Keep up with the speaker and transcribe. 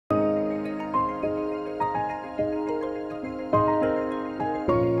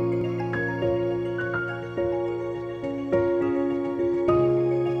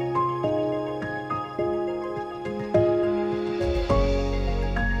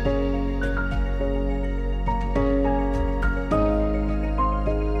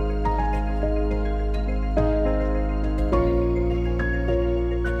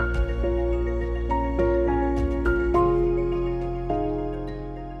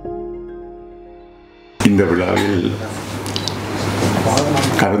இந்த விழாவில்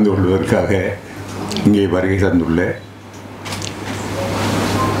கலந்து கொள்வதற்காக இங்கே வருகை தந்துள்ள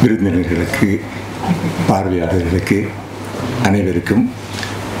விருந்தினர்களுக்கு, பார்வையாளர்களுக்கு அனைவருக்கும்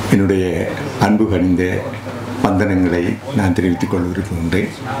என்னுடைய அன்பு கனிந்த வந்தனங்களை நான் தெரிவித்துக் கொள்ள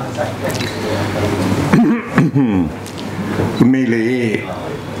விரும்புகின்றேன். உண்மையிலேயே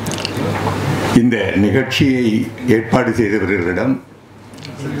இந்த நிகழ்ச்சியை ஏற்பாடு செய்தவர்களிடம்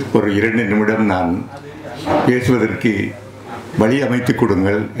ஒரு 2 நிமிடம் நான் பேசுவதற்கு வழி அமைத்துக்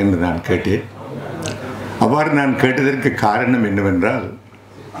கொடுங்கள் என்று நான் கேட்டேன். அவ்வாறு நான் கேட்டதற்கு காரணம் என்னவென்றால்,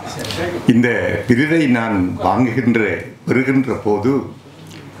 இந்த விருதை நான் பெறுகின்ற போது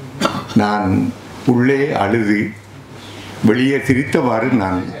நான் உள்ளே அழுது வெளியே சிரித்தவாறு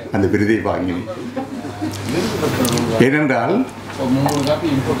நான் அந்த விருதை வாங்கினேன். ஏனென்றால்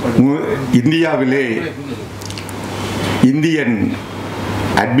இந்தியாவிலே இந்தியன்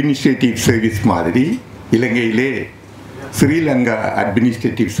அட்மினிஸ்ட்ரேட்டிவ் சர்வீஸ் மாதிரி இலங்கையிலே ஸ்ரீலங்கா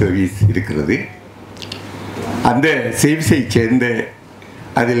அட்மினிஸ்ட்ரேட்டிவ் சர்வீஸ் இருக்கிறது. அந்த சர்வீஸை சேர்ந்த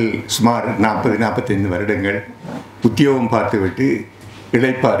அதில் சுமார் 40-45 வருடங்கள் உத்தியோகம் பார்த்துவிட்டு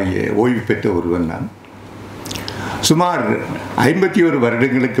இளைப்பாறிய ஓய்வு பெற்ற ஒருவன் நான். சுமார் 51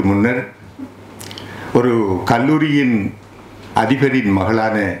 வருடங்களுக்கு முன்னர் ஒரு கல்லூரியின் அதிபரின்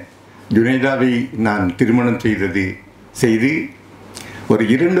மகளான ஜுனைதாவை நான் திருமணம் செய்து ஒரு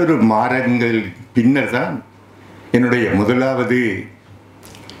 2 மாதங்கள் பின்னர் தான் என்னுடைய முதலாவது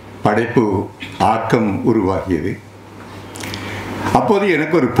படைப்பு ஆக்கம் உருவாகியது. அப்போது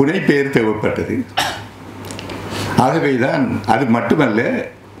எனக்கு ஒரு புனை பெயர் தேவைப்பட்டது. ஆகவேதான், அது மட்டுமல்ல,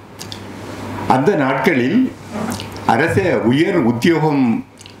 அந்த நாட்களில் அரச உயர் உத்தியோகம்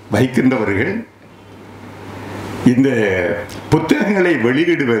வகிக்கின்றவர்கள் இந்த புத்தகங்களை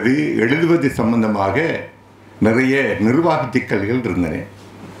வெளியிடுவது, எழுதுவது சம்பந்தமாக நிறைய நிர்வாக சிக்கல்கள் இருந்தன.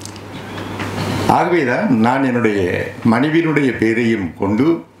 ஆகவேதான் நான் என்னுடைய மனைவியினுடைய பெயரையும் கொண்டு,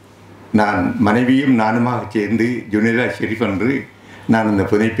 நான் மனைவியும் நானுமாக சேர்ந்து ஜுனைதா ஷெரீஃப் என்று நான் அந்த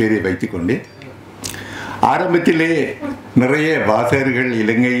புனைப்பெயரை வைத்துக்கொண்டேன். ஆரம்பத்திலே நிறைய வாசகர்கள்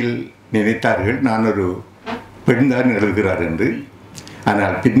இலங்கையில் நினைத்தார்கள் நான் ஒரு பெண் தான் எழுதுகிறார் என்று.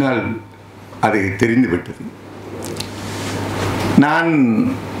 ஆனால் பின்னால் அது தெரிந்துவிட்டது. நான்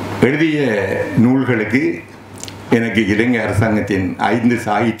எழுதிய நூல்களுக்கு எனக்கு இலங்கை அரசாங்கத்தின் 5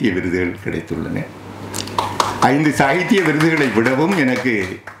 சாகித்ய விருதுகள் கிடைத்துள்ளன. 5 சாகித்ய விருதுகளை விடவும் எனக்கு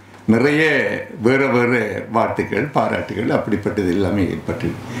நிறைய வேறு வாழ்த்துக்கள், பாராட்டுகள், அப்படிப்பட்டது எல்லாமே ஏற்பட்டு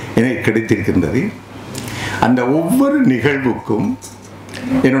எனக்கு கிடைத்திருக்கின்றது. அந்த ஒவ்வொரு நிகழ்வுக்கும்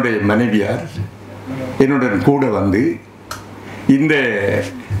என்னுடைய மனைவியார் என்னுடன் கூட வந்து இந்த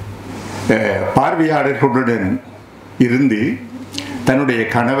பார்வையாளர்களுடன் இருந்து தன்னுடைய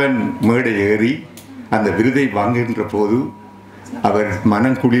கணவன் மேடை ஏறி அந்த விருதை வாங்குகின்ற போது அவர்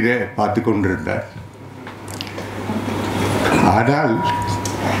மனம் குளிர பார்த்து கொண்டிருந்தார். ஆனால்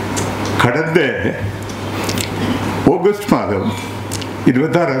கடந்த ஆகஸ்ட் மாதம்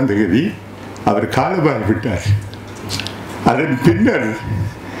 26ஆம் தேதி அவர் காலமாகிவிட்டார். அதன் பின்னர்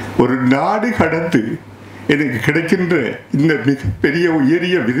ஒரு நாடு கடந்து எனக்கு கிடைக்கின்ற இந்த மிகப்பெரிய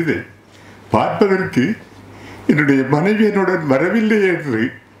உயரிய விருதை பார்ப்பதற்கு என்னுடைய மனைவி என்னுடன் வரவில்லை என்று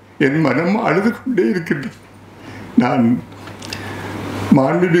என் மனம் அழுது கொண்டே இருக்கின்றது. நான்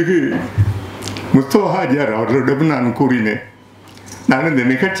மாண்புமிகு முஸ்தபாஜியார் அவர்களிடம் நான் கூறினேன், நான் இந்த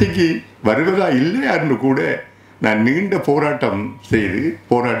நிகழ்ச்சிக்கு வருவதா இல்லையா என்று கூட நான் நீண்ட போராட்டம்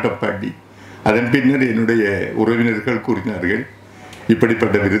பண்ணி அதன் பின்னர் என்னுடைய உறவினர்கள் கூறினார்கள்,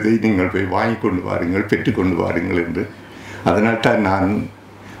 இப்படிப்பட்ட விருதை நீங்கள் போய் வாங்கி கொண்டு வாருங்கள், பெற்றுக்கொண்டு வாருங்கள் என்று. அதனால் தான் நான்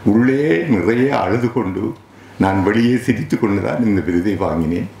உள்ளே நிறைய அழுது கொண்டு நான் வெளியே சிரித்து கொண்டு தான் இந்த விருதை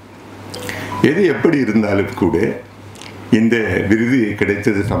வாங்கினேன். எது எப்படி இருந்தாலும் கூட இந்த விருது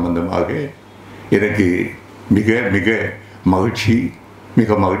கிடைத்தது சம்பந்தமாக எனக்கு மிக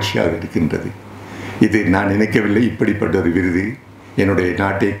மிக மகிழ்ச்சியாக இருக்கின்றது. இது நான் நினைக்கவில்லை, இப்படிப்பட்ட ஒரு விருது என்னுடைய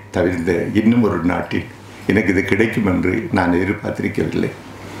நாட்டை தவிர்த்த இன்னும் ஒரு நாட்டில் எனக்கு இது கிடைக்கும் என்று நான் எதிர்பார்த்திருக்கவில்லை.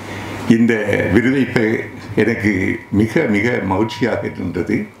 இந்த விருதை எனக்கு மிக மிக மகிழ்ச்சியாக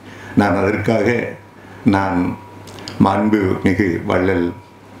இருக்கின்றது. நான் அதற்காக மாண்புமிகு வள்ளல்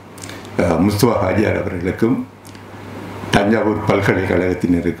முஸ்தபா ஹாஜியார் அவர்களுக்கும் தஞ்சாவூர்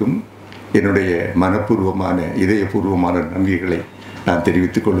பல்கலைக்கழகத்தினருக்கும் என்னுடைய மனப்பூர்வமான இதயபூர்வமான நன்றிகளை நான்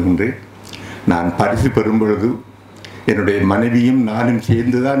தெரிவித்துக் கொள்கின்றேன். நான் பரிசு பெறும் பொழுது என்னுடைய மனைவியும் நானும்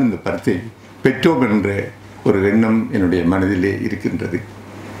சேர்ந்துதான் இந்த பரிசை பெற்றோம் என்ற ஒரு எண்ணம் என்னுடைய மனதிலே இருக்கின்றது.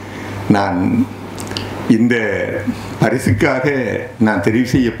 நான் இந்த பரிசுக்காக நான் தெரிவு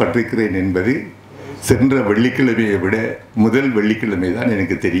செய்யப்பட்டிருக்கிறேன் என்பது சென்ற வெள்ளிக்கிழமையை விட முதல் வெள்ளிக்கிழமை தான்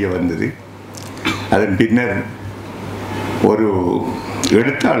எனக்கு தெரிய வந்தது. அதன் பின்னர் ஒரு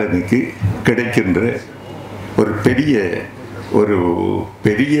எழுத்தாளனுக்கு கிடைக்கின்ற ஒரு பெரிய ஒரு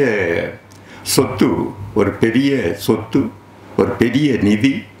பெரிய சொத்து, ஒரு பெரிய சொத்து, ஒரு பெரிய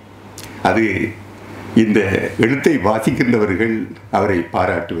நிதி. அது இந்த எழுத்தை வாசிக்கின்றவர்கள் அவரை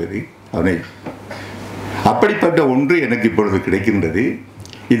பாராட்டுவது, அவனை அப்படிப்பட்ட ஒன்று எனக்கு இப்பொழுது கிடைக்கின்றது.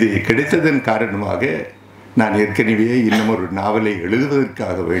 இது கிடைத்ததன் காரணமாக நான் ஏற்கனவே இன்னும் ஒரு நாவலை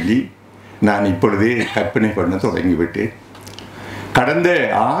எழுதுவதற்காக வேண்டி நான் இப்பொழுதே கற்பனை பண்ண தொடங்கிவிட்டேன். கடந்த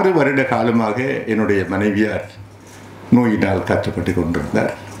 6 வருட காலமாக என்னுடைய மனைவியார் நோயினால் கஷ்டப்பட்டு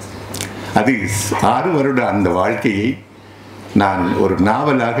கொண்டிருந்தார். அது 6 வருட அந்த வாழ்க்கையை நான் ஒரு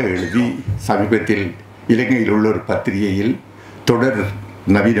நாவலாக எழுதி சமீபத்தில் இலங்கையில் உள்ள ஒரு பத்திரிகையில் தொடர்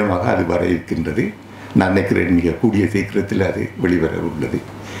நவீனமாக அது வர இருக்கின்றது. நான் நினைக்கிறேன் மிக கூடிய சீக்கிரத்தில் அது வெளிவர உள்ளது.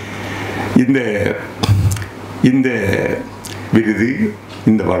 இந்த விருது,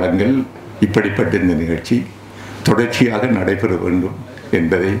 இந்த வளங்கள், இப்படிப்பட்ட இந்த நிகழ்ச்சி தொடர்ச்சியாக நடைபெற வேண்டும்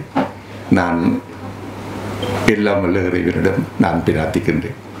என்பதை நான் எல்லாம் வல்ல இறைவனிடம் நான்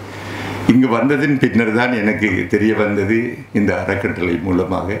பிரார்த்திக்கின்றேன். இங்கு வந்ததின் பின்னர் தான் எனக்கு தெரிய வந்தது, இந்த அறக்கட்டளை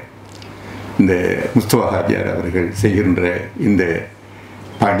மூலமாக இந்த முஸ்தபா ஹாஜியார் அவர்கள் செய்கின்ற இந்த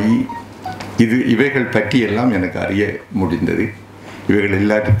பணி, இவைகள் பற்றியெல்லாம் எனக்கு அறிய முடிந்தது. இவைகள்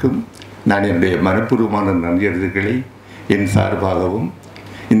எல்லாத்துக்கும் நான் என்னுடைய மனப்பூர்வமான நன்றியறிதல்களை என் சார்பாகவும்,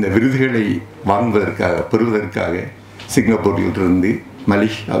 இந்த விருதுகளை பெறுவதற்காக சிங்கப்பூரிலிருந்து,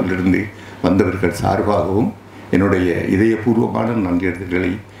 மலேசியாவிலிருந்து வந்தவர்கள் சார்பாகவும் என்னுடைய இதயபூர்வமான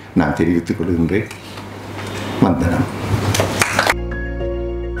நன்றியறிதல்களை நான் தெரிவித்துக் கொள்கின்றேன். வந்தனம்.